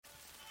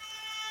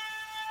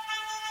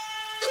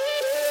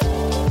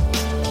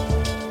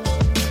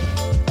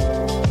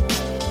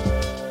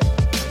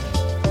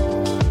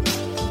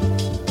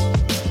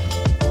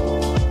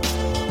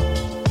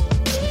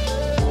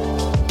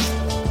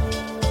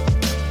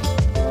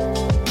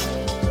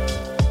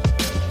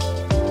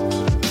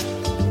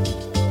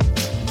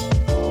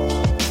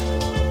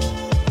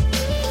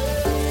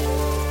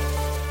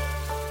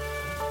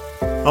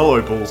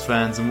Hello Bulls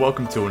fans and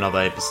welcome to another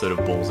episode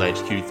of Bulls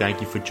HQ. Thank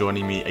you for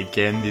joining me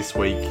again this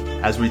week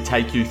as we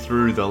take you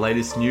through the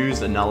latest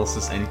news,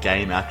 analysis and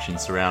game action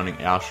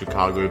surrounding our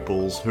Chicago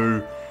Bulls,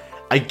 who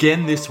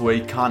again this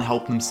week can't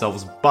help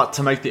themselves but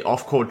to make the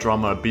off-court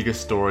drama a bigger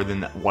story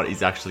than what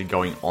is actually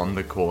going on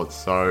the court.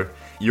 So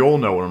you all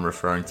know what I'm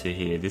referring to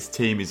here. This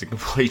team is a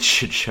complete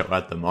shit show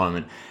at the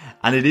moment,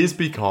 and it is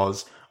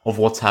because of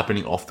what's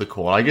happening off the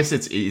court. I guess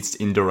it's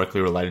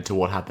indirectly related to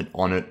what happened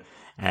on it.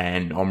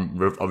 And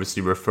I'm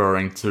obviously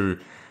referring to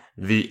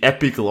the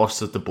epic loss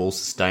that the Bulls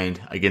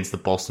sustained against the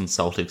Boston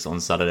Celtics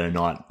on Saturday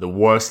night. The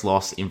worst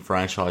loss in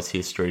franchise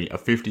history, a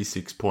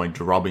 56-point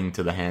drubbing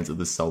to the hands of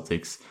the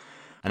Celtics.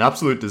 An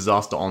absolute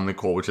disaster on the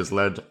court, which has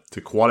led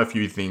to quite a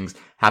few things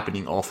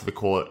happening off the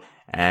court.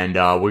 And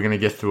we're going to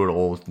get through it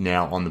all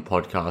now on the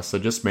podcast. So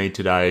just me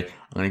today,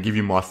 I'm going to give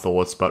you my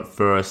thoughts. But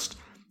first,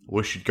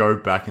 we should go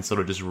back and sort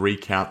of just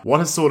recount what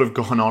has sort of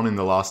gone on in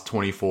the last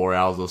 24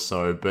 hours or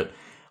so. But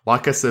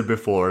like I said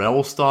before, it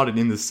all started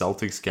in the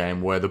Celtics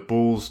game where the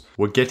Bulls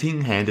were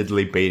getting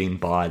handedly beaten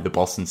by the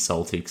Boston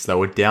Celtics. They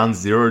were down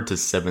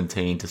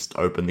 0-17 to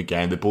open the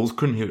game. The Bulls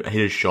couldn't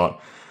hit a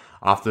shot.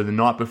 After the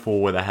night before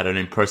where they had an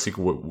impressive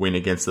win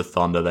against the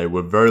Thunder, they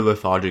were very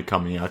lethargic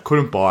coming out.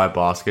 Couldn't buy a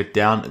basket,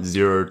 down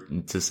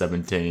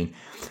 0-17.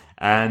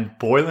 And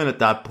Boylen at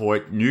that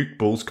point, new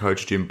Bulls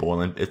coach Jim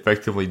Boylen,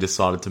 effectively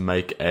decided to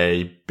make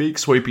a big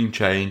sweeping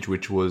change,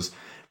 which was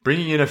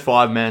bringing in a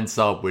 5-man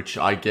sub, which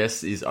I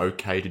guess is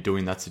okay to do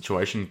in that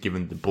situation,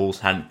 given the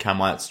Bulls hadn't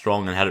come out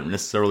strong and hadn't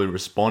necessarily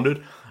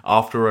responded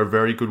after a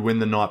very good win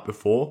the night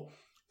before.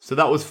 So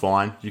that was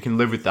fine. You can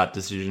live with that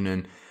decision.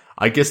 And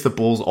I guess the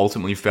Bulls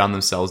ultimately found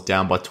themselves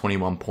down by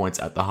 21 points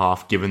at the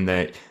half, given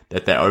that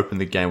they opened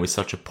the game with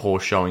such a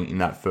poor showing in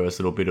that first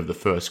little bit of the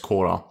first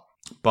quarter.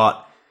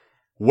 But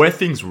where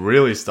things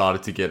really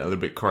started to get a little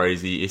bit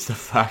crazy is the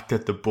fact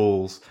that the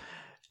Bulls,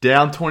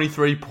 down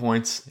 23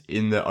 points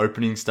in the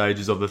opening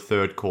stages of the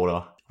third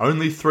quarter.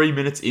 Only 3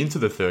 minutes into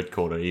the third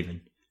quarter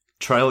even.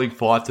 Trailing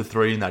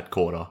 5-3 in that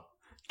quarter.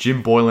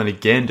 Jim Boylen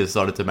again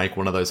decided to make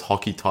one of those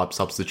hockey type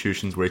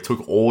substitutions where he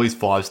took all his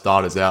 5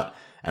 starters out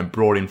and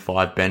brought in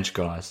 5 bench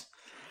guys.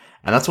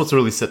 And that's what's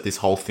really set this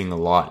whole thing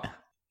alight.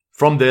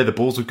 From there, the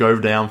Bulls would go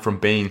down from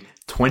being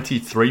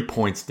 23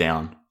 points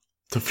down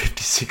to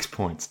 56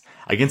 points.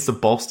 Against the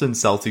Boston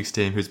Celtics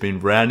team who's been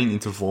rounding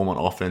into form on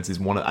offense is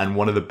one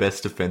of the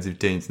best defensive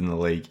teams in the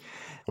league.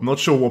 I'm not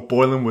sure what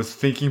Boylen was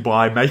thinking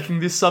by making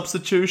this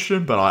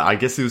substitution, but I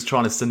guess he was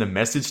trying to send a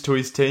message to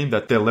his team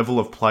that their level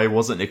of play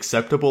wasn't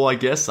acceptable, I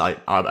guess.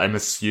 I'm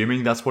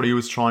assuming that's what he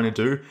was trying to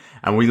do.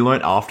 And we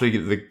learned after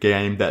the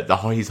game that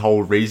his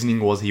whole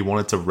reasoning was he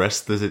wanted to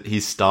rest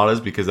his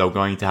starters because they were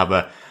going to have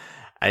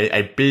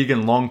a big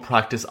and long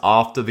practice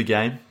after the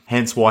game.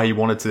 Hence why he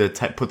wanted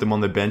to put them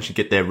on the bench and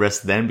get their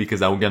rest then,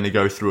 because they were going to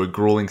go through a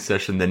grueling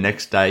session the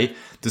next day,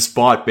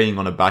 despite being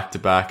on a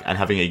back-to-back and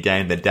having a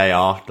game the day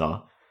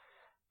after.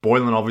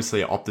 Boylen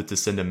obviously opted to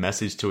send a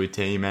message to his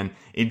team, and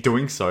in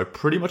doing so,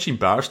 pretty much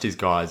embarrassed his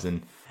guys.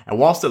 And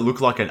whilst it looked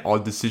like an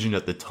odd decision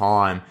at the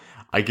time,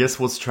 I guess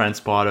what's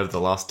transpired over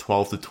the last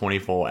 12 to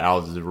 24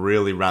 hours has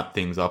really wrapped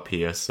things up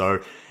here.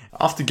 So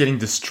after getting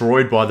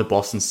destroyed by the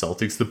Boston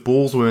Celtics, the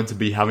Bulls were meant to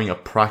be having a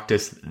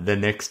practice the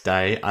next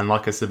day. And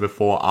like I said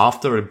before,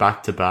 after a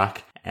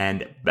back-to-back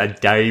and a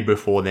day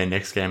before their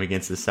next game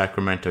against the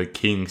Sacramento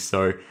Kings.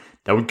 So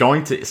they were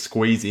going to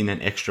squeeze in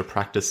an extra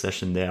practice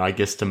session there, I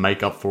guess, to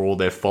make up for all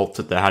their faults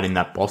that they had in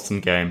that Boston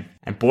game.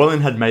 And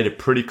Boylen had made it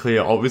pretty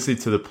clear, obviously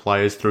to the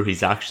players through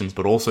his actions,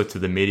 but also to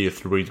the media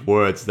through his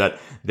words, that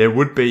there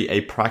would be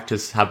a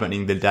practice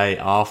happening the day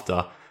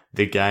after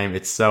the game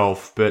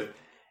itself. But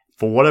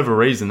for whatever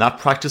reason, that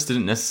practice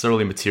didn't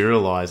necessarily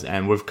materialize,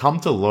 and we've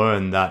come to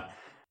learn that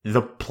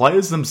the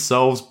players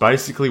themselves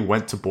basically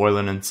went to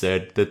Boylen and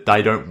said that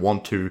they don't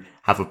want to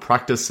have a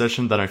practice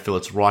session. They don't feel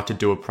it's right to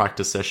do a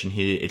practice session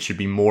here. It should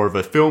be more of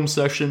a film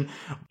session.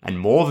 And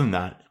more than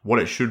that, what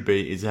it should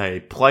be is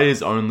a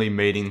players only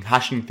meeting,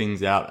 hashing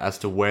things out as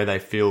to where they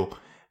feel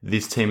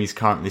this team is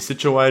currently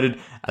situated,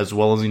 as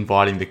well as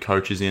inviting the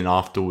coaches in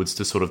afterwards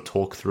to sort of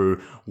talk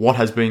through what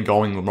has been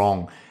going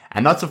wrong.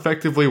 And that's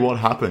effectively what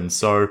happened.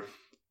 So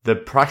the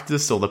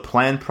practice, or the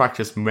planned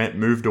practice,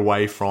 moved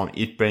away from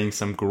it being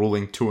some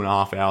grueling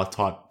 2.5 hour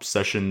type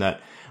session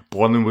that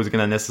Boylen was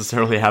going to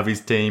necessarily have his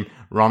team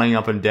running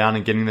up and down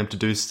and getting them to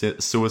do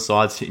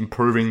suicides,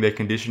 improving their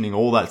conditioning,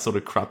 all that sort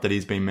of crap that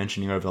he's been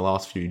mentioning over the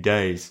last few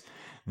days.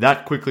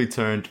 That quickly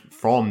turned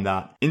from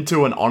that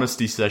into an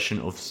honesty session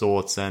of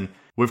sorts, and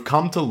we've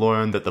come to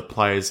learn that the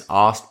players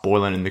asked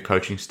Boylen and the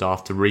coaching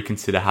staff to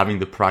reconsider having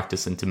the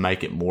practice and to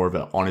make it more of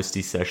an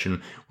honesty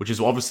session, which is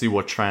obviously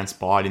what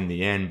transpired in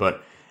the end.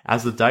 But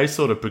as the day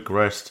sort of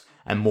progressed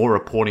and more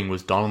reporting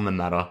was done on the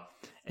matter,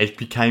 it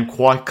became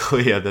quite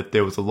clear that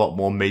there was a lot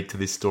more meat to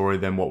this story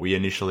than what we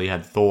initially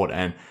had thought.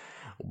 And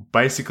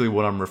basically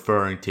what I'm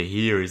referring to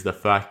here is the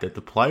fact that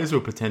the players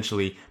were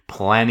potentially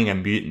planning a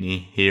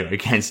mutiny here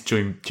against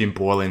Jim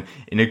Boylen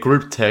in a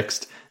group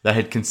text. They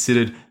had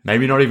considered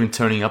maybe not even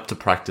turning up to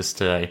practice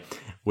today.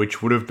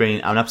 which would have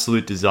been an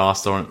absolute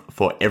disaster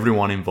for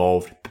everyone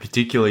involved,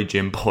 particularly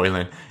Jim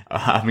Boylen,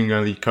 having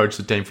only coached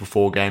the team for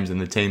 4 games and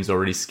the team's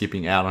already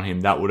skipping out on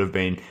him. That would have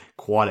been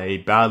quite a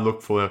bad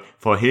look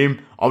for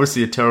him.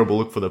 Obviously a terrible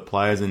look for the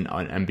players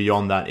and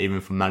beyond that,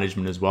 even for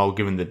management as well,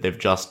 given that they've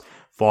just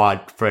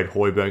fired Fred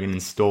Hoiberg and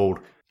installed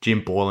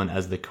Jim Boylen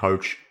as the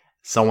coach.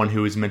 Someone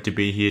who is meant to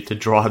be here to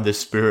drive the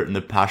spirit and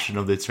the passion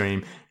of the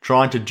team,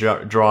 trying to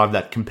drive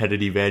that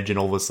competitive edge, and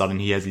all of a sudden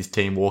he has his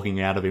team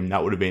walking out of him.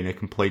 That would have been a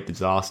complete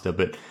disaster,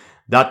 but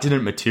that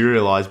didn't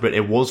materialize, but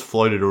it was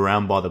floated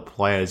around by the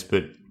players.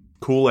 But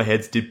cooler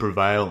heads did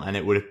prevail, and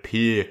it would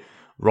appear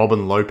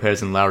Robin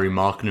Lopez and Larry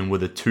Markkinen were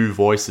the 2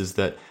 voices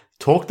that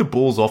talked the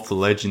Bulls off the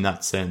ledge in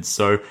that sense.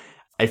 So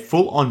a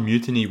full-on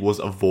mutiny was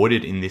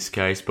avoided in this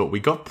case, but we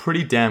got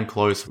pretty damn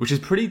close, which is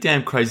pretty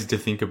damn crazy to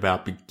think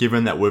about,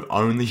 given that we've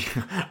only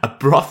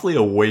roughly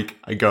a week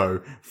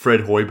ago,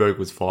 Fred Hoiberg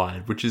was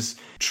fired, which is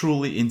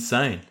truly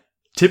insane.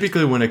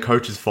 Typically, when a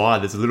coach is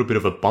fired, there's a little bit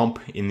of a bump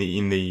in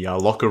the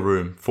locker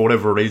room. For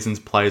whatever reasons,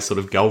 players sort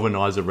of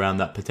galvanize around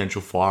that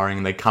potential firing,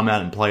 and they come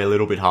out and play a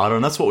little bit harder.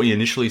 And that's what we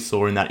initially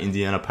saw in that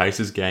Indiana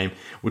Pacers game,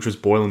 which was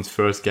Boylen's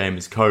first game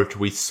as coach.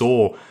 We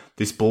saw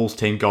this Bulls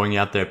team going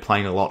out there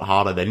playing a lot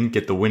harder. They didn't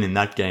get the win in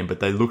that game,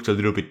 but they looked a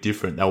little bit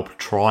different. They were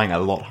trying a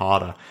lot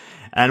harder.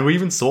 And we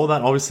even saw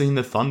that obviously in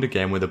the Thunder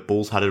game, where the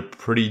Bulls had a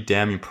pretty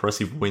damn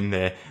impressive win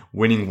there,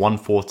 winning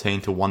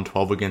 114 to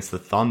 112 against the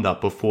Thunder.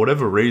 But for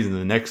whatever reason,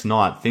 the next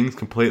night, things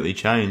completely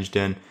changed,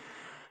 and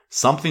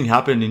something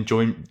happened in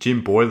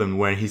Jim Boylen,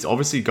 where he's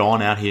obviously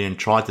gone out here and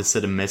tried to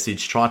set a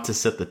message, tried to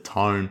set the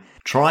tone,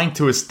 trying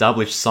to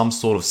establish some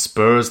sort of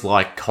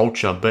Spurs-like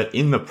culture, but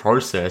in the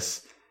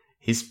process,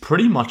 he's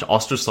pretty much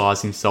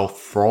ostracized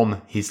himself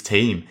from his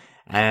team.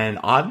 And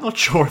I'm not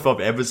sure if I've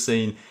ever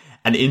seen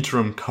an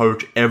interim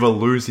coach ever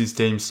lose his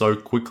team so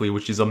quickly,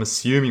 which is, I'm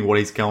assuming, what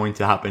is going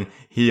to happen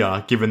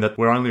here, given that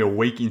we're only a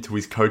week into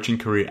his coaching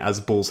career as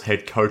Bulls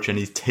head coach and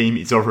his team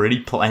is already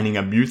planning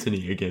a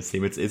mutiny against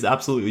him. It's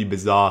absolutely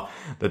bizarre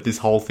that this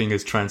whole thing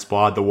has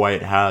transpired the way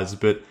it has,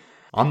 but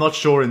I'm not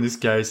sure in this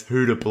case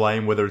who to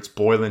blame, whether it's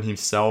Boylen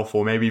himself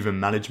or maybe even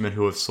management,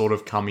 who have sort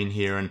of come in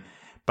here and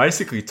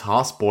basically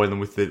tasked Boylen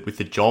with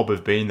the job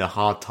of being the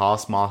hard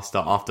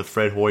taskmaster after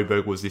Fred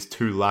Hoiberg was this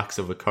too lax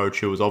of a coach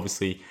who was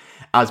obviously,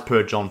 as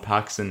per John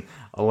Paxson,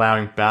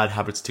 allowing bad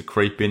habits to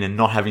creep in and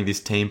not having this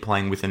team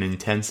playing with an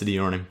intensity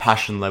or an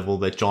impassioned level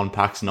that John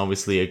Paxson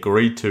obviously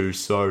agreed to.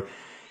 So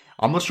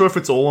I'm not sure if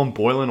it's all on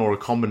Boylen or a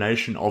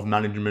combination of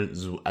management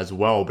as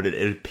well, but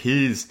it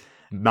appears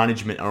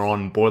management are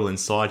on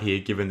Boylen's side here,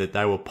 given that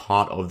they were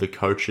part of the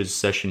coaches'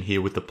 session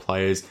here with the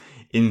players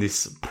in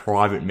this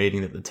private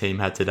meeting that the team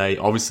had today,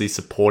 obviously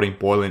supporting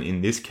Boylen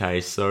in this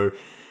case. So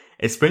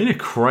it's been a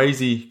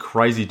crazy,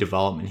 crazy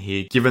development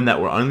here, given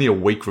that we're only a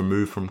week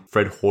removed from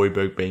Fred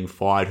Hoiberg being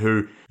fired,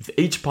 who with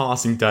each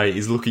passing day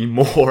is looking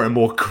more and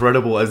more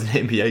credible as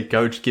an NBA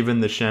coach,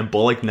 given the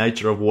shambolic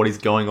nature of what is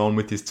going on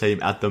with his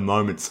team at the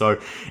moment. So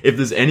if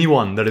there's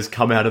anyone that has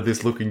come out of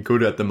this looking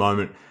good at the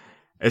moment,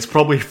 it's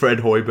probably Fred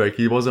Hoiberg.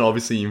 He wasn't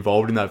obviously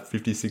involved in that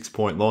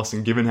 56-point loss,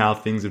 and given how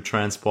things have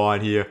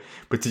transpired here,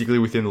 particularly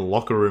within the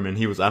locker room, and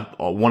he was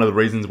one of the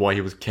reasons why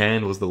he was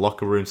canned was the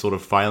locker room sort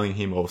of failing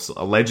him, or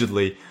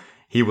allegedly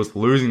he was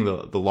losing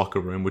the locker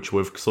room, which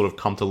we've sort of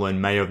come to learn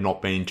may have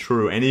not been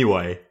true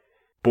anyway.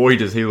 Boy,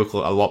 does he look a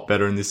lot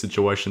better in this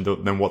situation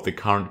than what the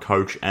current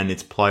coach and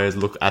its players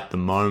look at the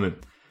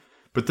moment.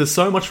 But there's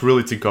so much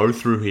really to go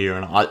through here,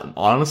 and I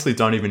honestly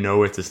don't even know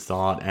where to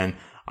start. And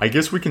I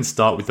guess we can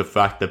start with the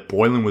fact that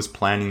Boylen was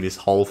planning this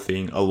whole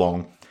thing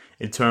along,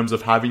 in terms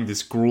of having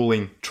this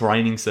grueling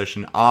training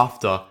session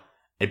after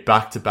a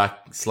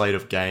back-to-back slate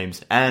of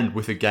games, and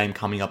with a game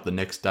coming up the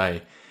next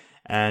day.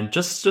 And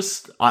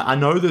I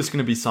know there's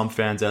going to be some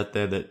fans out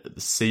there that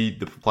see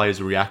the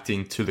players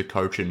reacting to the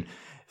coach and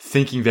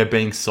thinking they're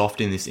being soft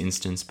in this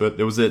instance. But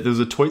there was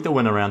a tweet that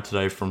went around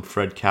today from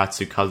Fred Katz,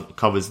 who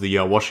covers the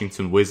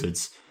Washington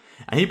Wizards,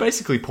 and he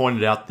basically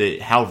pointed out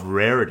that how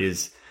rare it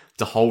is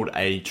to hold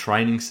a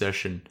training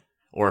session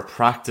or a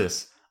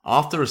practice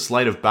after a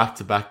slate of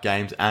back-to-back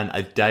games and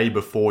a day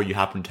before you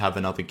happen to have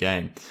another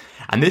game.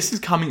 And this is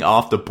coming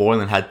after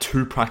Boylen had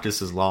 2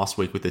 practices last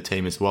week with the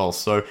team as well.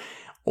 So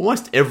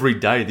almost every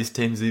day this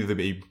team's either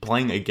be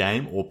playing a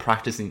game or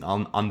practicing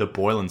under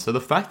Boylen. So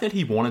the fact that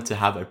he wanted to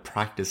have a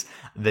practice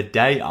the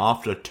day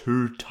after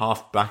 2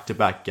 tough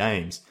back-to-back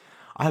games,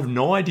 I have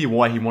no idea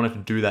why he wanted to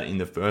do that in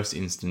the first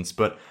instance.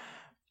 But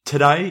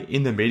today,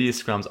 in the media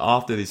scrums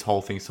after this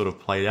whole thing sort of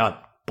played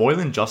out,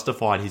 Boylen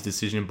justified his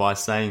decision by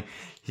saying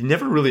he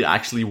never really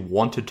actually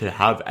wanted to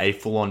have a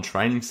full-on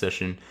training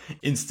session.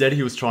 Instead,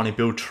 he was trying to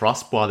build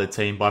trust by the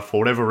team by, for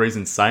whatever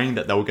reason, saying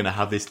that they were going to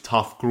have this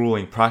tough,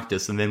 grueling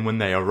practice, and then when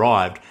they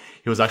arrived,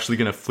 he was actually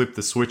going to flip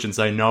the switch and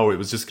say, no, it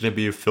was just going to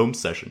be a film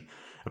session.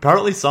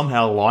 Apparently,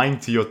 somehow lying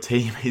to your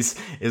team is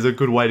a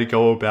good way to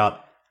go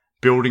about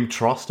building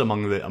trust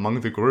among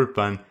the group,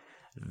 and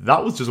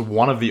that was just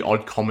one of the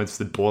odd comments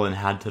that Boylen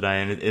had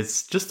today, and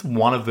it's just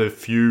one of the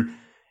few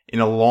in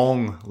a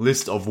long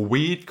list of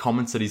weird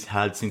comments that he's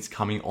had since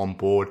coming on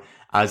board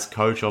as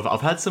coach.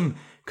 I've had some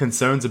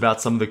concerns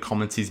about some of the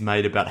comments he's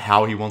made about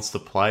how he wants to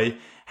play,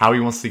 how he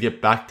wants to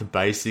get back to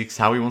basics,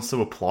 how he wants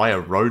to apply a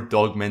road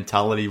dog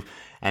mentality,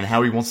 and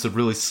how he wants to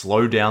really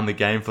slow down the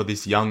game for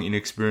this young,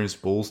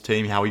 inexperienced Bulls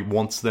team, how he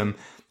wants them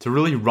to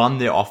really run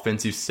their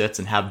offensive sets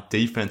and have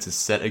defenses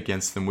set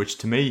against them, which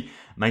to me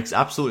makes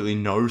absolutely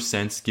no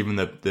sense given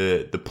that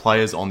the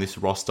players on this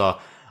roster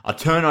are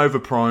turnover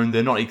prone,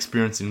 they're not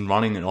experienced in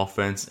running an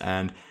offense,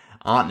 and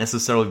aren't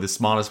necessarily the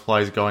smartest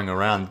players going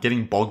around.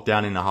 Getting bogged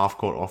down in a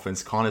half-court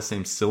offense kind of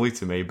seems silly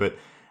to me, but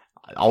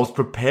I was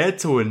prepared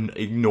to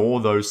ignore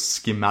those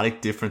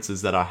schematic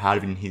differences that I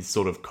had in his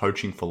sort of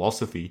coaching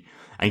philosophy.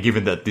 And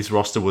given that this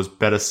roster was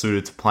better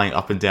suited to playing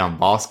up and down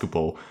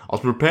basketball, I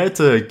was prepared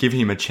to give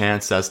him a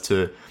chance as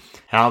to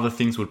how the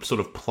things would sort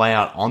of play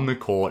out on the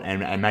court,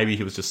 and maybe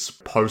he was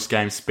just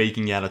post-game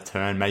speaking out of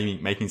turn, maybe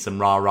making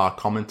some rah-rah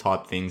comment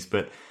type things.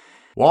 But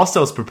whilst I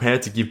was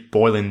prepared to give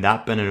Boylen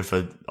that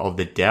benefit of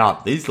the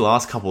doubt, these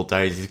last couple of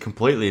days he's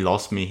completely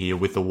lost me here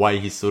with the way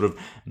he's sort of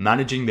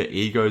managing the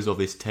egos of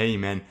this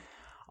team. And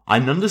I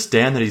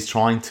understand that he's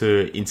trying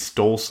to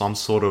install some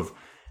sort of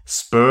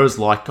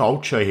Spurs-like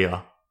culture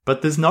here,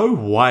 but there's no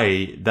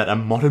way that a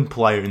modern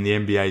player in the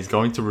NBA is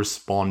going to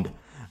respond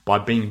by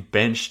being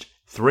benched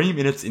 3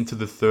 minutes into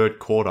the third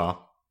quarter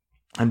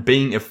and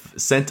being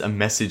sent a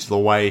message the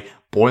way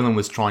Boylen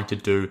was trying to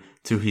do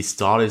to his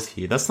starters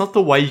here. That's not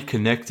the way you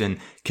connect and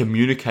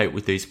communicate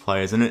with these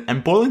players. And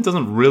Boylen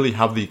doesn't really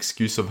have the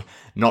excuse of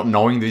not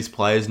knowing these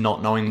players,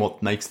 not knowing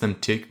what makes them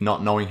tick,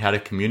 not knowing how to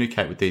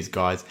communicate with these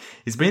guys.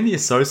 He's been the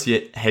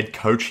associate head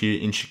coach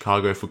here in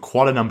Chicago for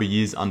quite a number of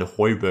years under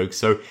Hoiberg,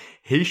 so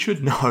he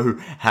should know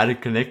how to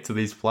connect to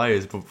these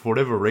players, but for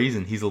whatever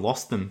reason, he's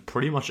lost them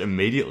pretty much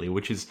immediately,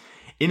 which is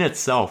in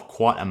itself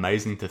quite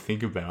amazing to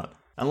think about.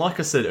 And like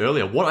I said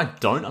earlier, what I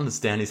don't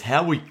understand is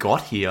how we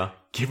got here,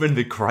 given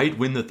the great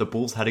win that the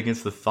Bulls had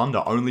against the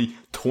Thunder only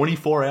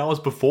 24 hours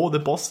before the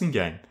Boston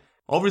game.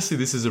 Obviously,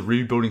 this is a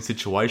rebuilding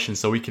situation,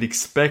 so we could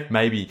expect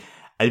maybe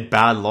a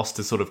bad loss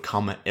to sort of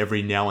come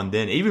every now and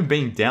then. Even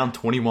being down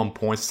 21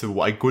 points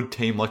to a good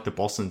team like the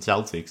Boston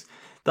Celtics,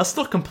 that's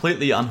not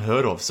completely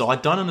unheard of. So I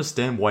don't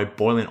understand why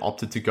Boylen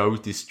opted to go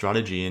with this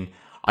strategy, and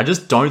I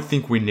just don't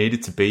think we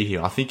needed to be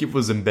here. I think it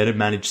was a better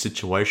managed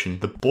situation.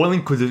 The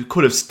Boylen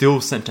could have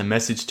still sent a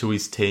message to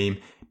his team,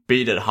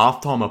 be it at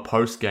halftime or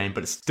post-game,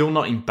 but it's still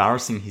not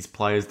embarrassing his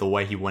players the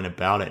way he went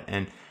about it.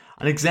 And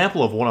an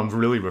example of what I'm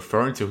really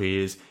referring to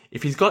here is,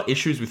 if he's got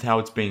issues with how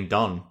it's being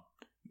done,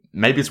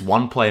 maybe it's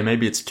one player,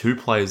 maybe it's two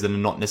players that are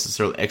not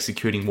necessarily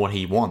executing what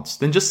he wants,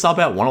 then just sub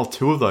out one or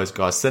two of those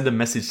guys, send a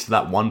message to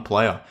that one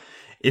player.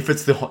 If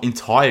it's the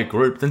entire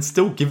group, then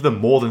still give them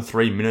more than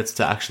 3 minutes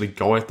to actually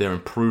go out there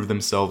and prove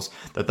themselves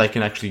that they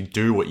can actually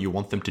do what you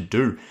want them to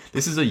do.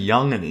 This is a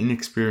young and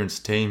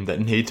inexperienced team that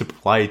need to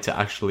play to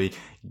actually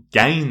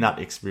gain that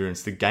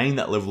experience, to gain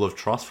that level of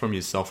trust from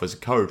yourself as a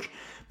coach.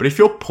 But if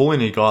you're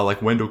pulling a guy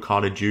like Wendell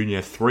Carter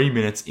Jr. 3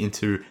 minutes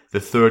into the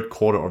third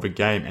quarter of a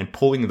game and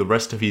pulling the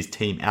rest of his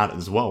team out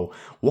as well,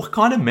 what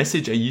kind of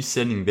message are you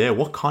sending there?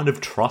 What kind of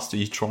trust are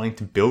you trying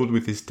to build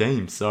with his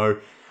team? So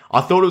I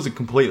thought it was a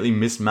completely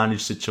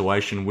mismanaged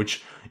situation,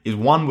 which is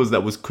one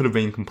that could have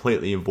been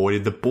completely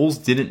avoided. The Bulls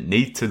didn't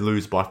need to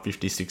lose by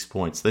 56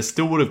 points. They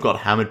still would have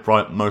got hammered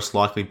most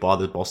likely by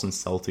the Boston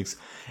Celtics.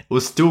 It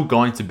was still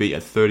going to be a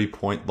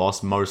 30-point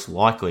loss most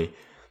likely.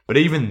 But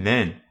even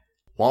then,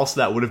 whilst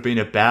that would have been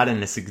a bad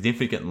and a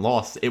significant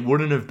loss, it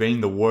wouldn't have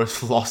been the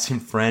worst loss in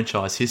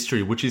franchise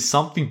history, which is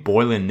something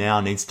Boylen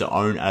now needs to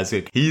own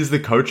he is the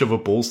coach of a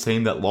Bulls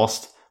team that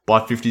lost by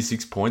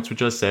 56 points,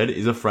 which I said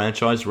is a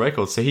franchise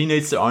record. So he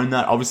needs to own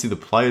that. Obviously, the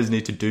players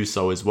need to do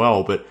so as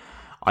well, but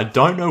I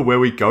don't know where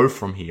we go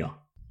from here.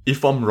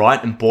 If I'm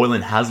right and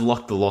Boylen has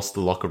lost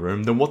the locker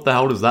room, then what the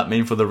hell does that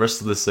mean for the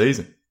rest of the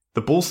season?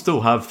 The Bulls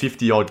still have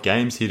 50-odd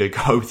games here to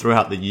go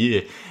throughout the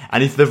year.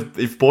 And if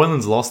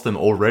Boylen's lost them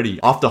already,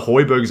 after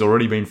Hoiberg's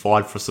already been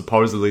fired for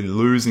supposedly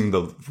losing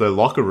the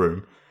locker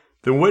room,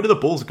 then where do the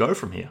Bulls go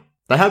from here?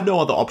 They have no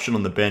other option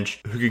on the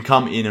bench who can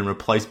come in and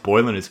replace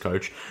Boylen as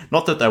coach.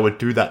 Not that they would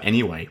do that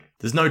anyway.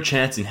 There's no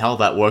chance in hell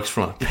that works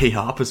from a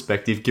PR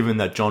perspective, given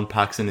that John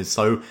Paxson is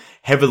so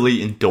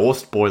heavily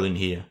endorsed Boylen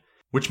here.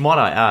 Which, might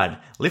I add,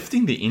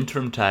 lifting the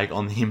interim tag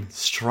on him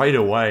straight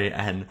away,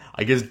 and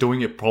I guess doing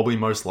it probably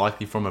most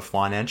likely from a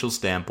financial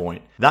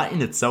standpoint, that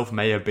in itself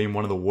may have been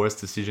one of the worst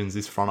decisions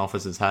this front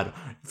office has had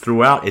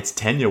throughout its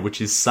tenure,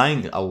 which is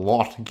saying a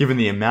lot given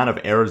the amount of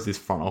errors this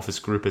front office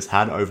group has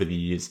had over the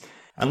years.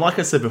 And like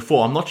I said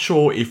before, I'm not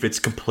sure if it's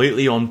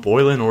completely on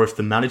Boylen or if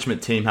the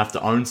management team have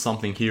to own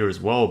something here as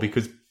well,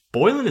 because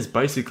Boylen has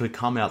basically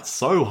come out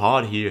so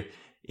hard here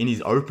in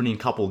his opening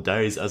couple of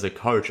days as a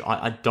coach.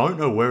 I don't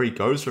know where he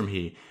goes from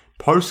here.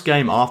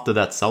 Post-game after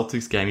that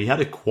Celtics game, he had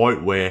a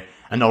quote where,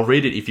 and I'll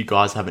read it if you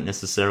guys haven't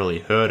necessarily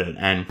heard it,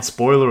 and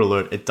spoiler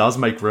alert, it does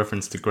make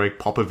reference to Greg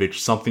Popovich,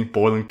 something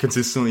Boylen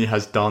consistently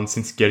has done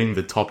since getting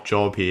the top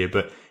job here,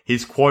 but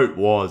his quote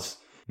was,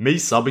 "Me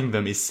subbing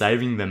them is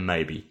saving them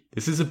maybe.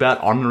 This is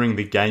about honouring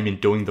the game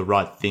and doing the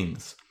right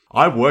things.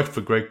 I worked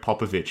for Greg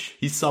Popovich.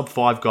 He subbed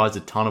 5 guys a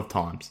ton of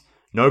times.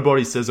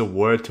 Nobody says a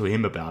word to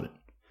him about it.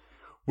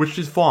 Which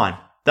is fine.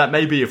 That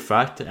may be a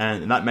fact,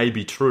 and that may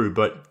be true,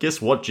 but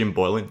guess what, Jim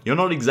Boylen? You're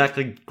not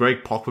exactly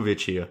Greg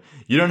Popovich here.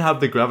 You don't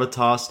have the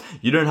gravitas,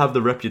 you don't have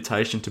the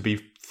reputation to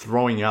be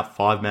throwing out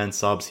 5-man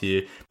subs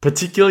here,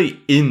 particularly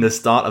in the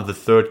start of the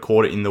third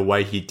quarter in the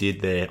way he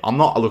did there. I'm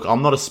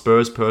not a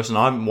Spurs person,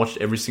 I haven't watched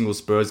every single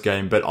Spurs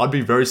game, but I'd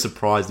be very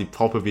surprised if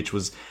Popovich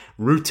was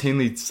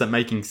routinely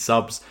making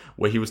subs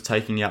where he was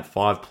taking out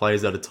 5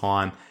 players at a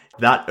time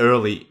that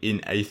early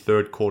in a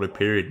third quarter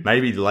period.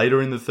 Maybe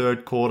later in the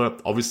third quarter.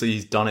 Obviously,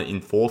 he's done it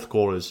in fourth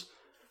quarters.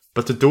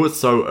 But to do it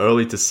so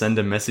early to send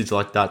a message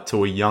like that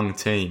to a young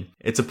team,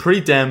 it's a pretty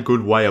damn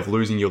good way of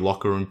losing your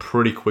locker room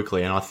pretty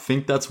quickly. And I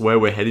think that's where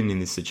we're heading in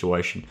this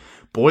situation.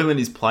 Boylen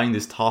is playing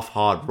this tough,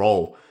 hard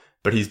role,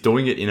 but he's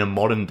doing it in a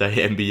modern day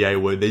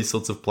NBA where these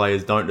sorts of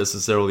players don't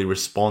necessarily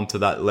respond to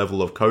that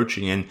level of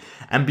coaching.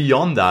 And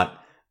beyond that,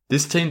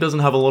 this team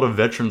doesn't have a lot of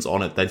veterans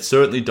on it. They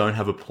certainly don't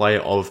have a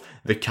player of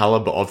the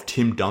caliber of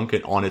Tim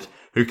Duncan on it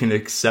who can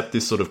accept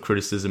this sort of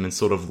criticism and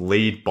sort of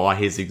lead by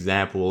his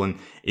example. And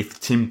if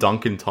Tim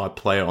Duncan type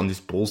player on this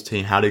Bulls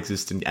team had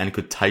existed and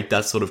could take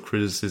that sort of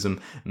criticism,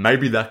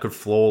 maybe that could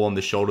fall on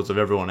the shoulders of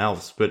everyone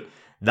else. But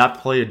that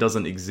player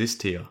doesn't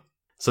exist here.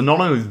 So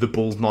not only did the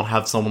Bulls not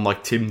have someone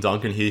like Tim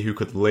Duncan here who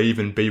could leave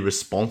and be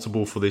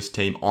responsible for this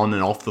team on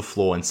and off the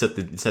floor and set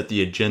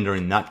the agenda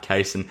in that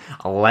case and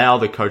allow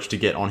the coach to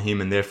get on him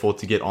and therefore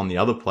to get on the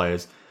other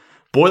players,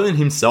 Boylen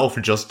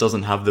himself just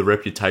doesn't have the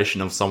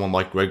reputation of someone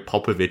like Greg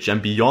Popovich.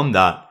 And beyond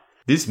that,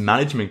 this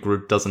management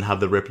group doesn't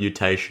have the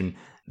reputation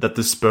that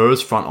the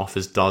Spurs front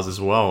office does as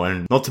well.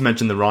 And not to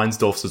mention the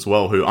Reinsdorfs as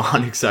well, who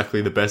aren't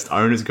exactly the best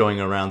owners going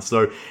around.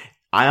 So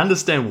I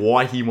understand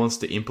why he wants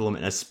to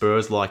implement a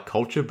Spurs-like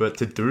culture, but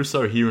to do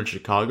so here in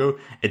Chicago,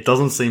 it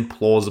doesn't seem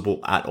plausible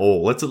at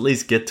all. Let's at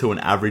least get to an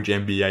average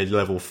NBA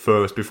level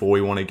first before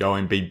we want to go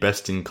and be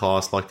best in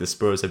class like the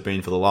Spurs have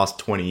been for the last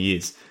 20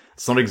 years.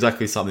 It's not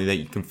exactly something that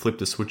you can flip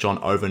the switch on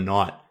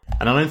overnight.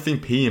 And I don't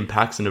think P and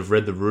Paxson have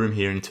read the room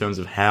here in terms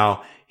of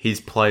how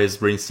his players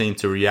seem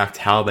to react,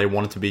 how they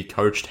want to be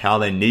coached, how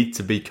they need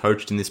to be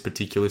coached in this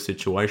particular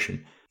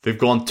situation. They've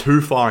gone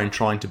too far in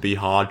trying to be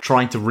hard,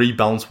 trying to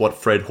rebalance what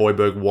Fred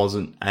Hoiberg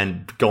wasn't,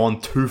 and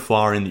gone too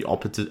far in the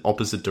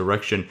opposite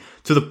direction,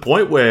 to the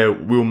point where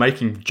we were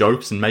making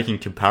jokes and making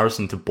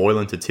comparison to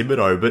Boylen to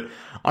Thibodeau, but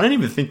I don't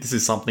even think this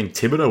is something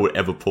Thibodeau would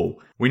ever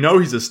pull. We know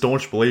he's a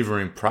staunch believer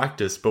in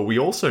practice, but we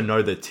also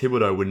know that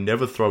Thibodeau would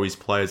never throw his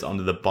players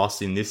under the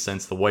bus in this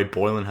sense the way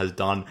Boylen has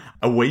done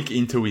a week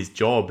into his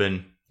job.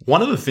 And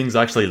one of the things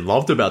I actually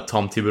loved about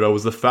Tom Thibodeau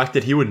was the fact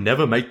that he would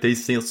never make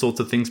these sorts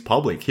of things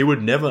public. He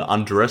would never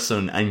undress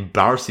and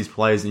embarrass his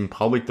players in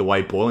public the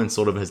way Boylen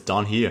sort of has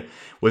done here.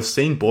 We've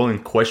seen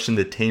Boylen question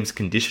the team's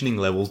conditioning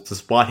levels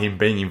despite him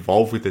being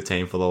involved with the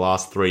team for the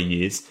last 3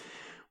 years.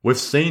 We've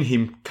seen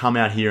him come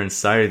out here and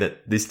say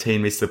that this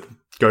team needs to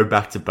go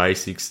back to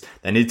basics.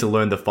 They need to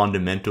learn the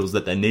fundamentals,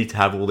 that they need to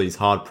have all these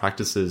hard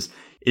practices,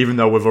 even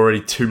though we're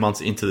already 2 months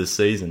into the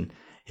season.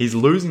 He's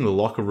losing the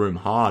locker room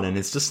hard, and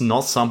it's just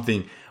not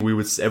something we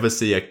would ever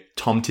see a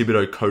Tom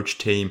Thibodeau coach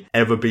team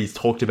ever be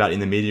talked about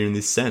in the media in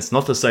this sense.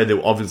 Not to say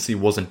there obviously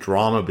wasn't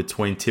drama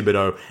between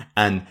Thibodeau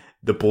and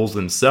the Bulls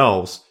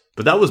themselves,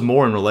 but that was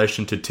more in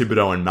relation to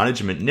Thibodeau and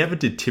management. Never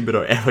did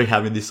Thibodeau ever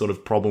have this sort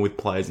of problem with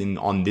players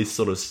on this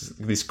sort of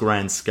this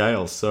grand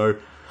scale. So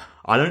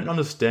I don't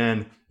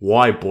understand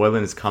why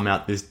Boylen has come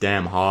out this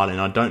damn hard, and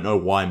I don't know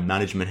why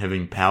management have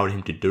empowered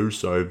him to do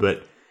so,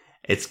 but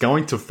it's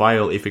going to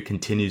fail if it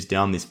continues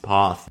down this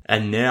path.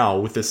 And now,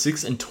 with a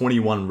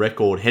 6-21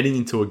 record heading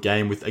into a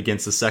game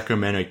against the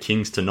Sacramento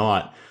Kings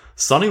tonight,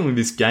 suddenly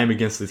this game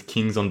against the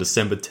Kings on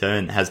December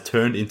 10 has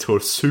turned into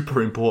a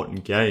super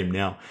important game.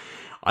 Now,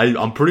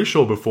 I'm pretty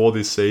sure before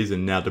this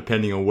season, now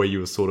depending on where you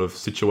were sort of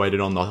situated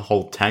on the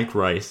whole tank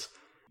race,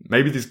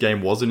 maybe this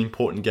game was an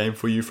important game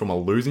for you from a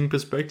losing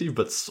perspective,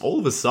 but all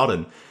of a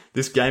sudden,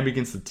 this game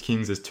against the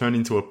Kings has turned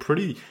into a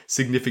pretty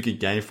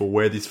significant game for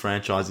where this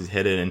franchise is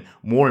headed, and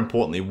more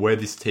importantly, where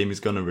this team is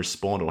going to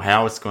respond or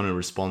how it's going to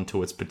respond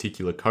to its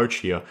particular coach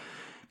here.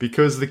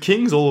 Because the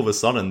Kings, all of a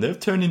sudden, they've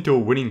turned into a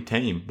winning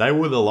team. They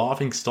were the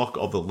laughing stock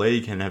of the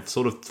league and have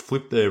sort of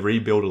flipped their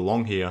rebuild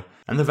along here.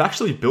 And they've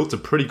actually built a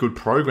pretty good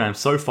program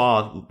so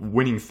far,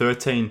 winning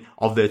 13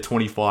 of their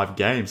 25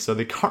 games. So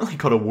they've currently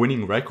got a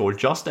winning record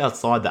just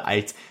outside the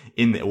 8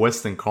 in the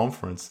Western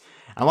Conference.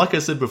 And like I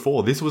said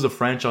before, this was a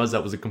franchise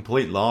that was a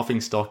complete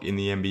laughingstock in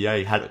the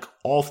NBA, had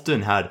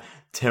often had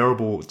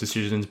terrible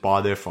decisions by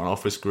their front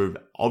office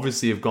group,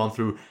 obviously have gone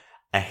through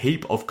a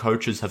heap of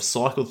coaches, have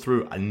cycled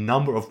through a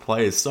number of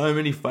players, so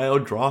many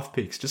failed draft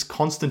picks, just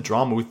constant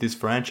drama with this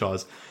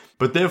franchise.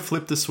 But they've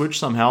flipped the switch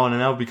somehow and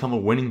have now become a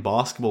winning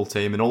basketball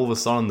team, and all of a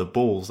sudden the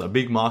Bulls, a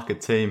big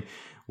market team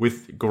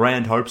with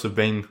grand hopes of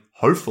being,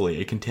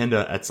 hopefully, a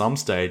contender at some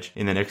stage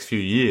in the next few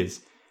years,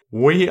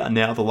 we are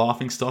now the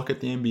laughingstock at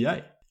the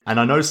NBA. And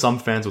I know some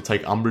fans will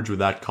take umbrage with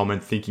that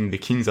comment, thinking the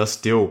Kings are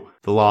still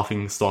the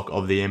laughing stock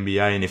of the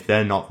NBA, and if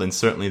they're not, then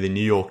certainly the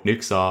New York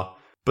Knicks are.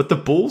 But the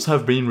Bulls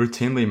have been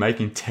routinely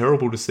making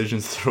terrible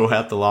decisions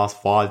throughout the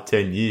last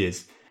 5-10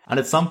 years. And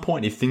at some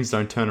point, if things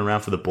don't turn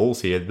around for the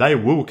Bulls here, they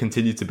will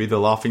continue to be the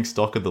laughing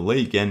stock of the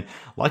league. And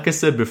like I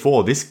said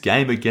before, this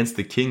game against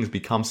the Kings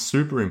becomes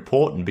super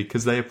important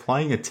because they are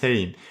playing a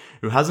team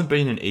who hasn't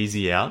been an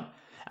easy out.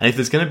 And if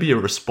there's going to be a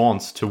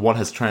response to what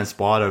has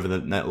transpired over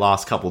the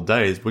last couple of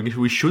days,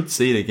 we should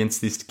see it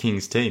against this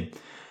Kings team.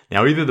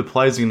 Now, either the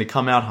players are going to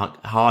come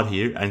out hard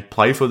here and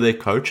play for their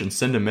coach and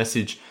send a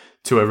message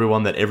to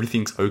everyone that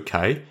everything's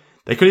okay.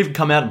 They could even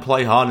come out and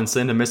play hard and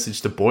send a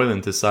message to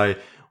Boylen to say,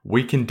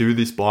 we can do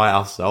this by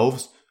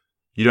ourselves.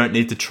 You don't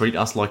need to treat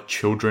us like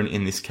children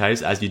in this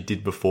case, as you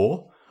did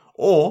before.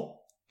 Or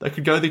they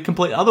could go the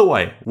complete other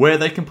way, where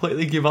they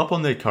completely give up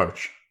on their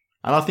coach.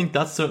 And I think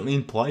that's certainly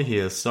in play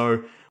here.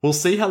 So we'll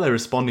see how they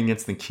respond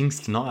against the Kings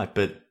tonight,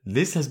 but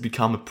this has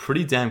become a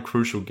pretty damn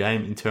crucial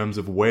game in terms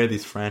of where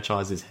this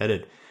franchise is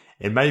headed.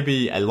 It may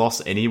be a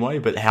loss anyway,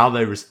 but how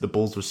the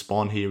Bulls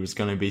respond here is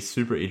going to be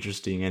super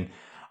interesting, and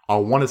I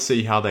want to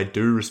see how they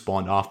do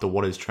respond after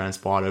what has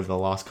transpired over the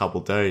last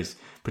couple of days.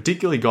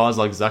 Particularly guys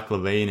like Zach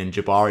LaVine and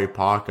Jabari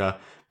Parker,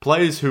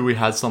 players who we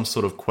had some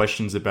sort of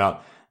questions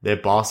about their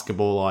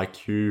basketball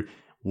IQ,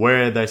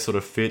 where they sort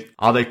of fit,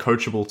 are they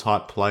coachable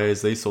type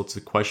players, these sorts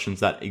of questions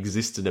that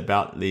existed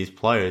about these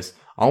players.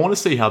 I want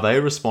to see how they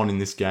respond in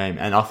this game,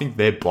 and I think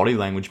their body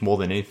language more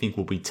than anything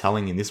will be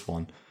telling in this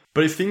one.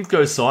 But if things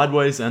go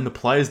sideways and the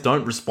players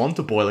don't respond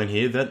to Boylen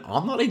here, then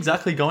I'm not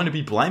exactly going to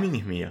be blaming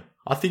him here.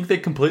 I think they're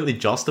completely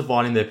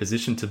justified in their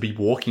position to be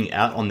walking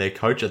out on their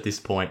coach at this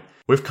point.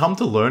 We've come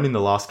to learn in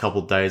the last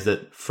couple of days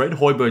that Fred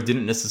Hoiberg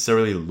didn't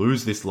necessarily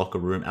lose this locker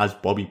room, as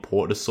Bobby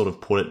Portis sort of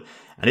put it.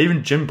 And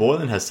even Jim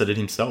Boylen has said it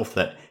himself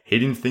that he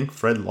didn't think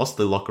Fred lost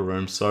the locker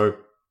room. So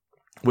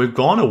we've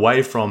gone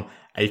away from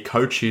a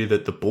coach here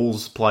that the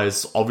Bulls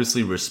players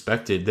obviously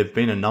respected. There've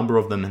been a number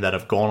of them that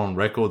have gone on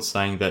record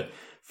saying that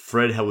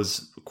Fred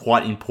was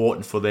quite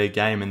important for their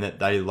game and that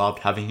they loved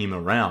having him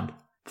around.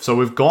 So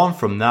we've gone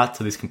from that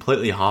to this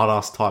completely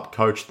hard-ass type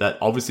coach that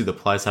obviously the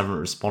players haven't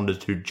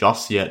responded to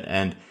just yet.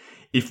 And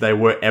if they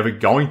were ever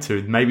going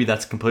to, maybe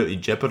that's completely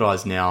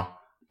jeopardized now.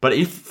 But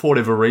if for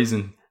whatever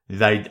reason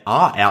they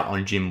are out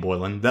on Jim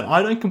Boylen, then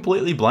I don't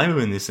completely blame him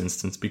in this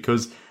instance,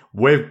 because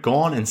we've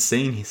gone and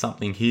seen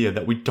something here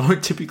that we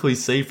don't typically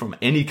see from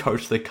any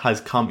coach that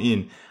has come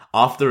in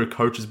after a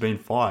coach has been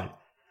fired.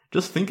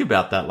 Just think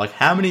about that. Like,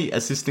 how many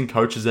assistant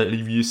coaches have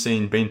you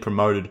seen being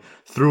promoted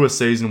through a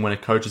season when a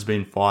coach has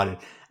been fired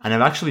and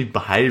have actually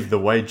behaved the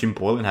way Jim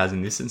Boylen has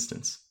in this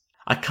instance?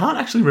 I can't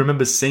actually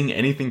remember seeing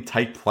anything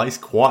take place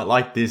quite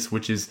like this,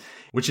 which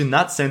in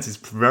that sense is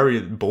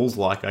very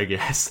Bulls-like, I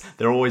guess.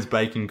 They're always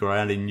breaking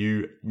ground in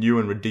new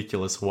and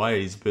ridiculous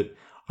ways, but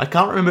I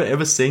can't remember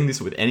ever seeing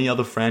this with any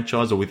other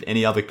franchise or with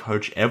any other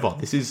coach ever.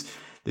 This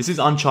is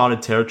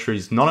uncharted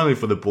territories, not only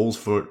for the Bulls,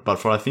 but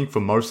for I think for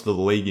most of the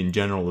league in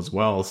general as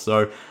well.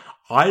 So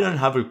I don't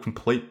have a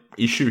complete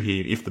issue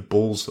here if the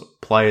Bulls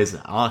players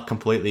are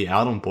completely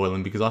out on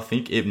Boylen, because I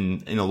think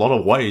in a lot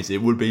of ways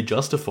it would be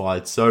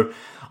justified. So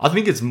I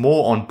think it's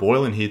more on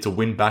Boylen here to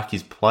win back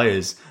his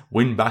players,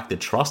 win back the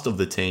trust of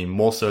the team,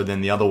 more so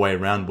than the other way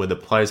around, where the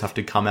players have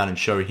to come out and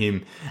show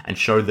him and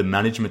show the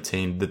management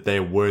team that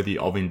they're worthy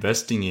of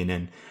investing in.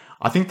 And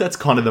I think that's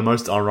kind of the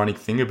most ironic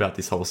thing about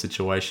this whole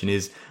situation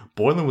is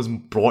Boylen was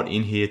brought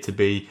in here to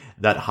be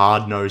that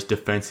hard-nosed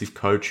defensive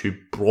coach who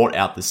brought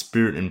out the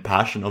spirit and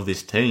passion of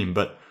this team.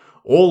 But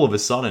all of a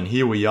sudden,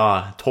 here we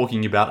are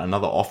talking about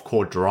another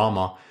off-court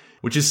drama,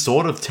 which is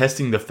sort of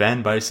testing the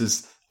fan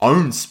base's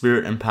own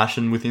spirit and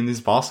passion within this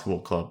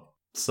basketball club.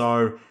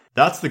 So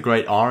that's the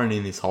great irony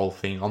in this whole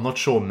thing. I'm not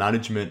sure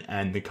management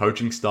and the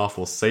coaching staff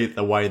will see it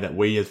the way that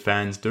we as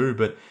fans do,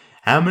 but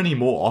how many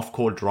more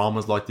off-court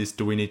dramas like this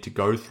do we need to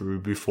go through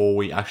before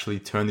we actually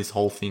turn this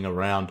whole thing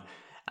around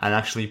and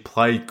actually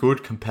play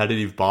good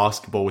competitive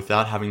basketball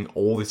without having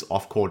all this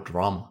off-court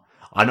drama?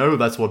 I know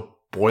that's what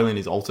Boylen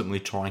is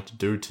ultimately trying to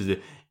do,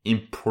 to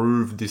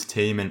improve this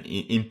team and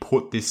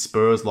input this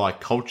Spurs-like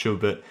culture,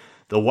 but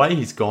the way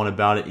he's gone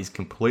about it is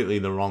completely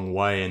the wrong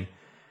way. And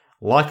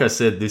like I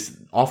said, this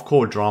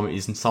off-court drama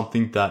isn't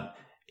something that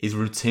is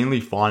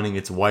routinely finding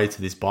its way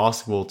to this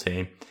basketball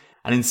team.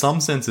 And in some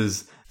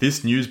senses,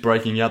 this news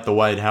breaking out the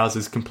way it has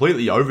has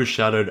completely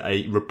overshadowed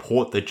a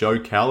report that Joe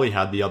Cowley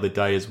had the other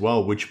day as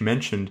well, which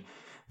mentioned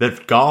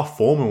that Gar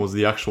Forman was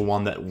the actual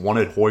one that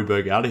wanted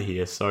Hoiberg out of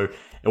here. So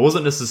it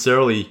wasn't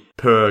necessarily,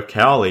 per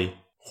Cowley,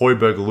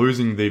 Hoiberg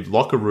losing the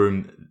locker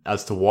room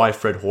as to why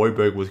Fred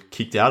Hoiberg was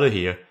kicked out of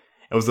here.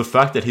 It was the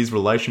fact that his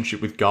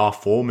relationship with Gar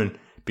Forman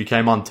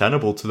became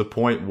untenable to the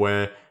point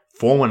where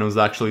Foreman was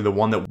actually the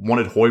one that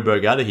wanted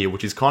Hoiberg out of here,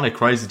 which is kind of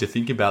crazy to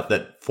think about,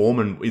 that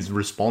Foreman is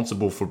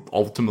responsible for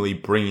ultimately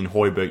bringing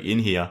Hoiberg in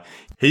here.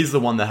 He's the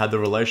one that had the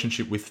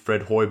relationship with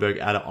Fred Hoiberg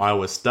out of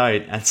Iowa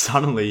State, and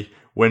suddenly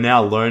we're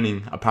now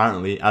learning,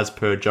 apparently, as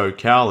per Joe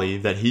Cowley,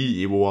 that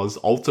he was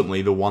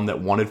ultimately the one that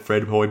wanted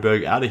Fred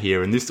Hoiberg out of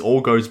here. And this all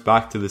goes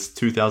back to this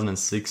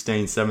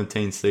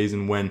 2016-17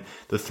 season when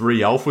the three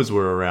alphas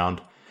were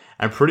around.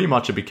 And pretty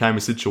much it became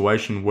a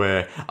situation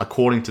where,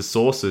 according to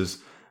sources,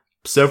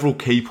 several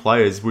key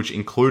players, which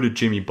included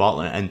Jimmy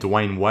Butler and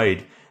Dwayne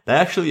Wade, they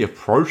actually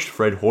approached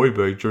Fred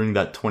Hoiberg during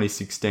that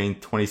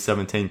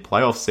 2016-2017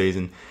 playoff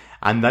season.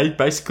 And they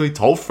basically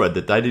told Fred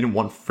that they didn't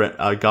want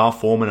Gar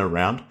Forman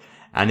around.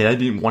 And they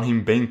didn't want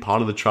him being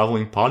part of the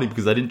traveling party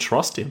because they didn't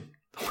trust him.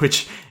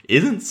 Which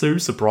isn't too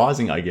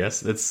surprising, I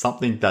guess. It's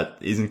something that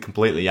isn't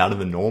completely out of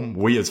the norm.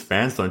 We as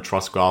fans don't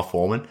trust Gar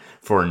Forman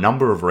for a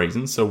number of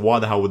reasons, so why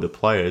the hell would the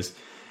players?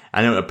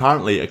 And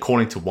apparently,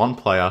 according to one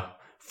player,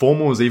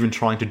 Forman was even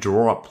trying to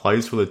draw up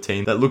plays for the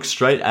team that looked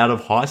straight out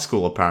of high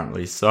school,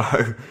 apparently. So,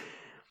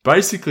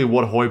 basically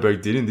what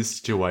Hoiberg did in this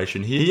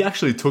situation, he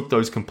actually took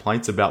those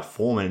complaints about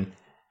Forman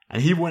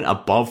and he went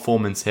above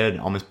Foreman's head,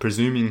 I'm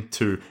presuming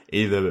to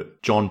either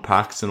John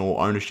Paxson or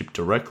ownership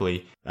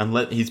directly, and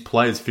let his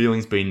players'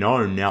 feelings be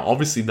known. Now,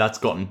 obviously that's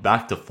gotten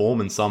back to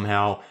Foreman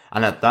somehow,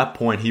 and at that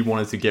point he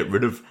wanted to get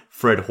rid of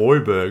Fred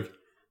Hoiberg,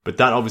 but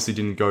that obviously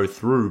didn't go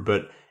through.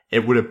 But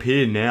it would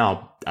appear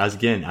now, as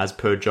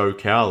per Joe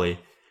Cowley,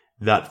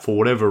 that for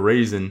whatever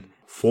reason,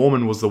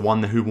 Foreman was the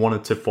one who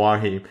wanted to fire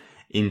him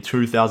in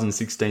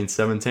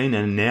 2016-17,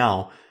 and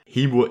now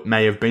he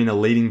may have been a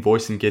leading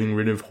voice in getting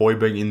rid of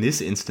Hoiberg in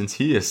this instance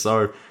here.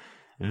 So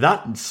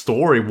that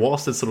story,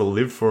 whilst it sort of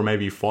lived for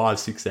maybe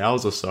 5-6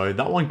 hours or so,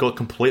 that one got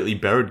completely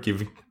buried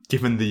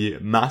given the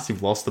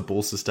massive loss the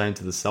Bulls sustained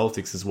to the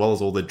Celtics, as well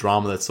as all the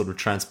drama that sort of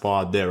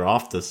transpired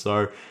thereafter.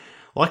 So,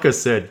 like I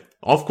said,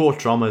 off-court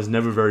drama is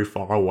never very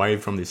far away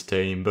from this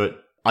team,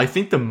 but I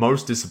think the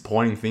most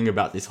disappointing thing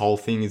about this whole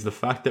thing is the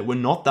fact that we're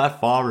not that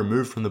far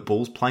removed from the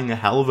Bulls playing a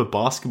hell of a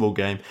basketball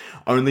game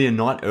only a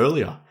night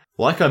earlier.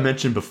 Like I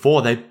mentioned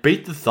before, they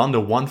beat the Thunder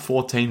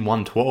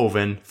 114-112,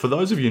 and for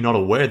those of you not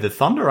aware, the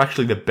Thunder are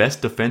actually the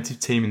best defensive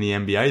team in the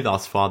NBA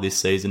thus far this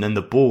season, and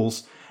the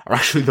Bulls are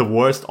actually the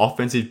worst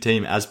offensive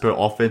team as per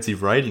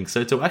offensive rating.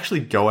 So to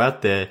actually go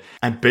out there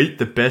and beat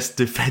the best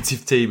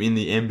defensive team in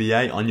the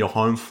NBA on your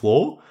home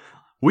floor,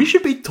 we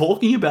should be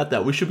talking about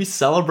that. We should be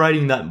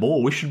celebrating that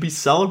more. We should be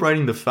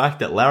celebrating the fact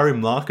that Lauri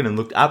Markkanen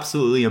looked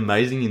absolutely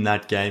amazing in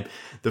that game.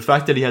 The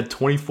fact that he had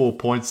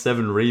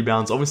 24.7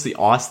 rebounds, obviously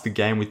iced the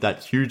game with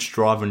that huge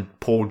drive and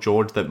Paul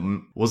George that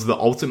was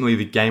ultimately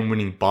the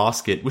game-winning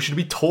basket. We should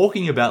be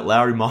talking about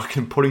Lauri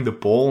Markkanen putting the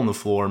ball on the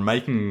floor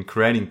and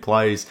creating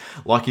plays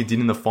like he did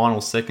in the final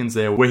seconds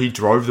there, where he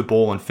drove the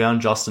ball and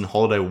found Justin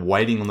Holiday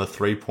waiting on the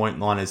three-point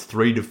line as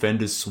three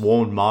defenders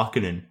swarmed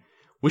Markkanen.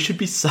 We should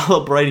be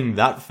celebrating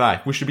that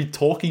fact. We should be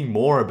talking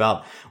more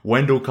about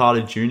Wendell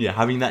Carter Jr.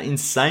 having that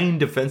insane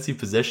defensive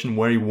possession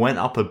where he went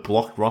up and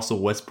blocked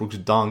Russell Westbrook's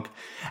dunk.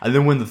 And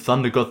then when the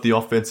Thunder got the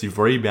offensive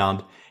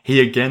rebound,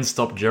 he again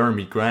stopped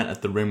Jeremy Grant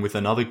at the rim with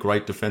another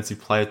great defensive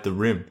play at the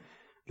rim.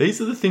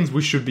 These are the things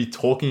we should be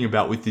talking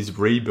about with this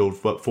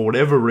rebuild, but for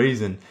whatever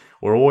reason,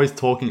 we're always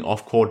talking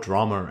off-court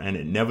drama and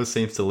it never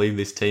seems to leave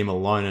this team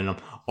alone. And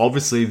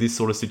obviously, this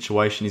sort of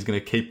situation is going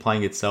to keep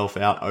playing itself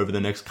out over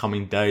the next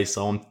coming days.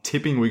 So I'm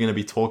tipping we're going to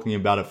be talking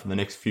about it for the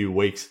next few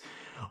weeks.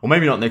 Or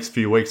maybe not next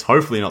few weeks,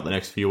 hopefully not the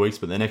next few weeks,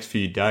 but the next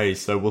few days.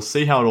 So we'll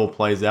see how it all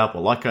plays out.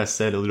 But like I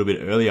said a little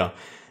bit earlier,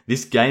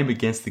 this game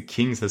against the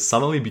Kings has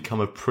suddenly become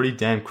a pretty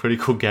damn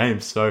critical game.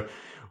 So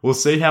we'll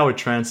see how it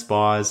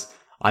transpires.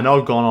 I know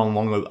I've gone on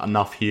long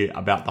enough here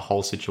about the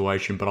whole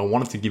situation, but I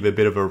wanted to give a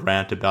bit of a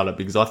rant about it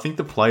because I think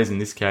the players in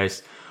this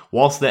case,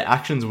 whilst their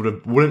actions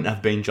wouldn't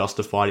have been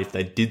justified if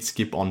they did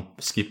skip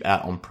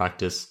out on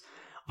practice,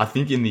 I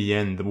think in the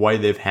end, the way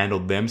they've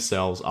handled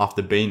themselves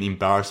after being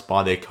embarrassed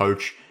by their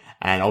coach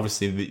and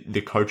obviously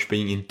the coach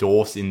being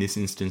endorsed in this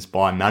instance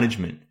by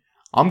management,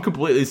 I'm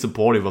completely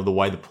supportive of the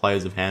way the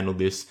players have handled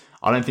this.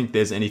 I don't think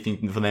there's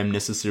anything for them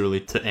necessarily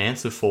to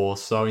answer for.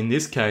 So in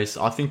this case,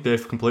 I think they're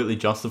completely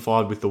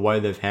justified with the way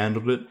they've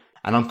handled it.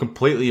 And I'm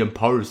completely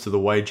opposed to the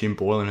way Jim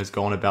Boylen has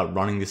gone about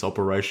running this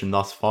operation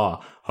thus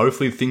far.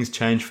 Hopefully things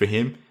change for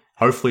him.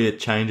 Hopefully it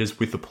changes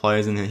with the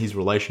players and his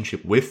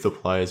relationship with the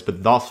players.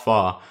 But thus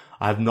far,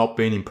 I have not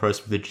been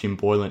impressed with the Jim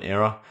Boylen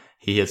era.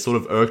 He has sort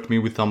of irked me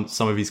with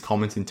some of his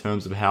comments in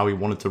terms of how he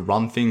wanted to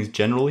run things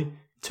generally,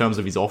 in terms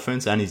of his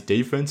offense and his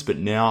defense. But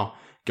now,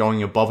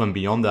 going above and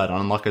beyond that,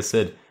 and like I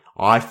said,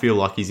 I feel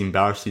like he's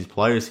embarrassed his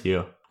players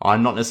here.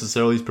 I'm not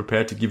necessarily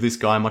prepared to give this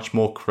guy much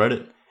more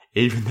credit.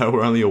 Even though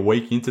we're only a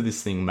week into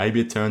this thing,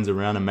 maybe it turns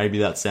around and maybe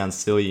that sounds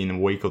silly in a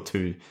week or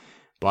two.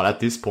 But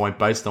at this point,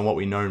 based on what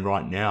we know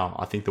right now,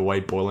 I think the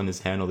way Boylen has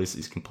handled this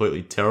is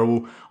completely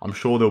terrible. I'm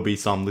sure there'll be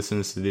some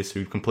listeners to this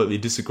who completely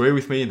disagree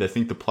with me. They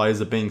think the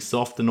players are being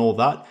soft and all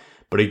that.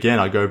 But again,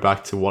 I go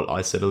back to what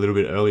I said a little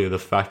bit earlier, the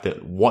fact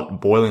that what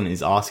Boylen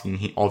is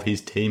asking of his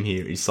team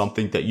here is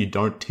something that you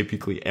don't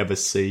typically ever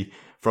see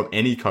from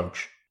any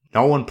coach.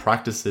 No one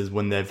practices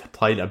when they've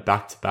played a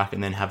back-to-back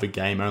and then have a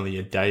game only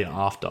a day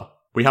after.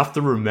 We have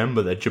to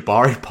remember that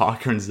Jabari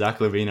Parker and Zach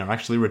LaVine are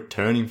actually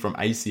returning from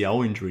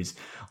ACL injuries.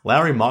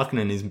 Lauri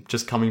Markkanen is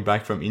just coming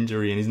back from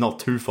injury and he's not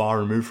too far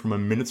removed from a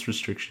minutes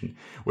restriction.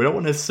 We don't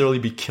want to necessarily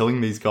be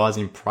killing these guys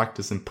in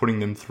practice and putting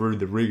them through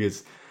the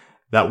rigors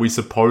that we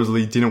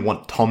supposedly didn't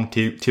want Tom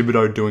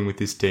Thibodeau doing with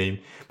this team.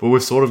 But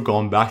we've sort of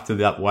gone back to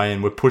that way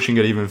and we're pushing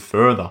it even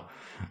further.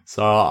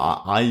 So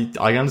I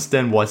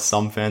understand why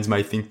some fans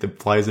may think the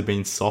players are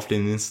being soft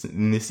in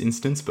this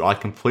instance, but I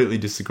completely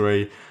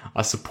disagree.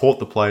 I support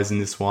the players in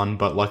this one,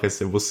 but like I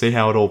said, we'll see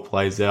how it all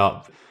plays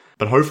out.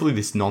 But hopefully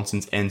this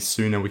nonsense ends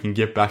soon and we can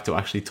get back to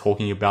actually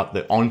talking about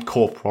the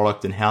on-court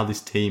product and how this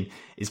team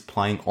is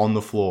playing on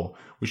the floor.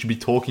 We should be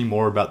talking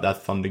more about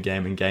that Thunder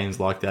game and games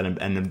like that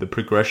and the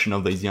progression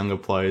of these younger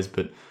players.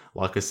 But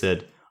like I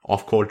said,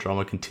 off-court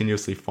drama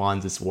continuously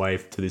finds its way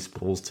to this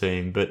Bulls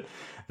team. But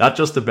that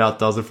just about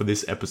does it for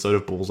this episode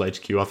of Bulls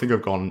HQ. I think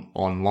I've gone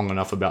on long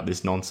enough about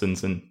this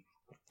nonsense, and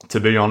to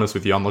be honest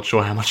with you, I'm not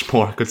sure how much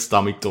more I could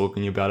stomach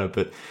talking about it,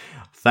 but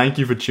thank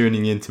you for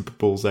tuning in to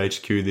Bulls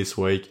HQ this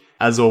week.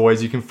 As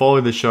always, you can follow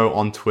the show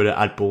on Twitter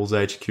at Bulls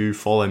HQ,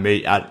 follow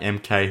me at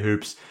MK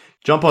Hoops.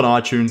 Jump on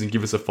iTunes and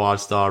give us a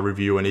 5-star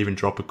review and even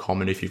drop a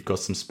comment if you've got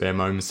some spare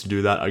moments to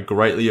do that. I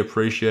greatly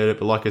appreciate it,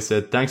 but like I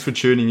said, thanks for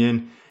tuning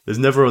in. There's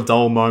never a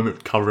dull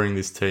moment covering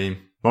this team.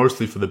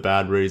 Mostly for the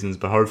bad reasons,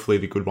 but hopefully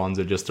the good ones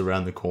are just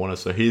around the corner.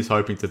 So here's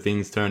hoping to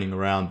things turning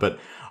around. But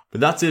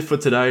that's it for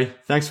today.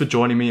 Thanks for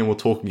joining me and we'll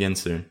talk again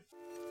soon.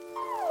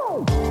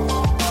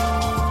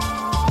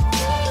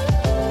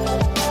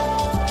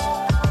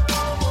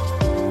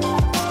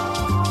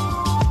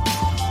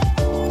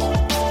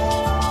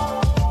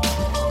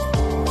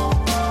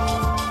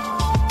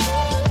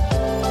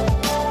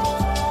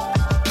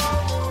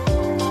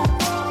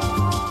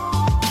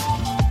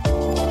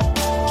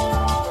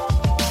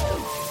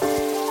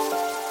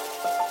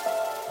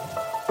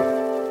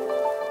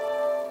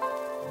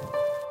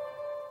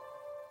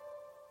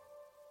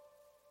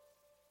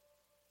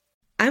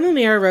 I'm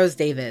Amira Rose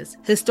Davis,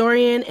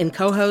 historian and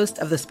co-host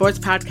of the sports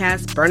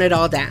podcast Burn It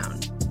All Down.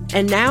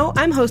 And now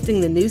I'm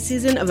hosting the new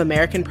season of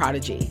American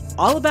Prodigy,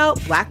 all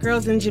about Black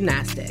girls in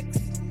gymnastics.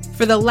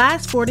 For the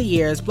last 40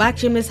 years, Black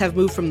gymnasts have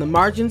moved from the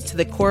margins to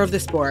the core of the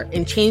sport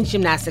and changed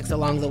gymnastics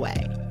along the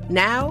way.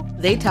 Now,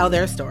 they tell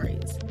their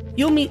stories.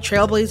 You'll meet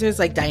trailblazers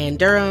like Diane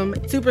Durham,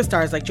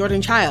 superstars like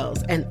Jordan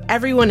Childs, and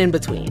everyone in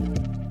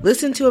between.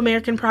 Listen to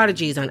American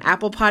Prodigies on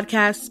Apple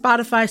Podcasts,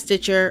 Spotify,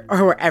 Stitcher,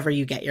 or wherever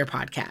you get your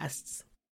podcasts.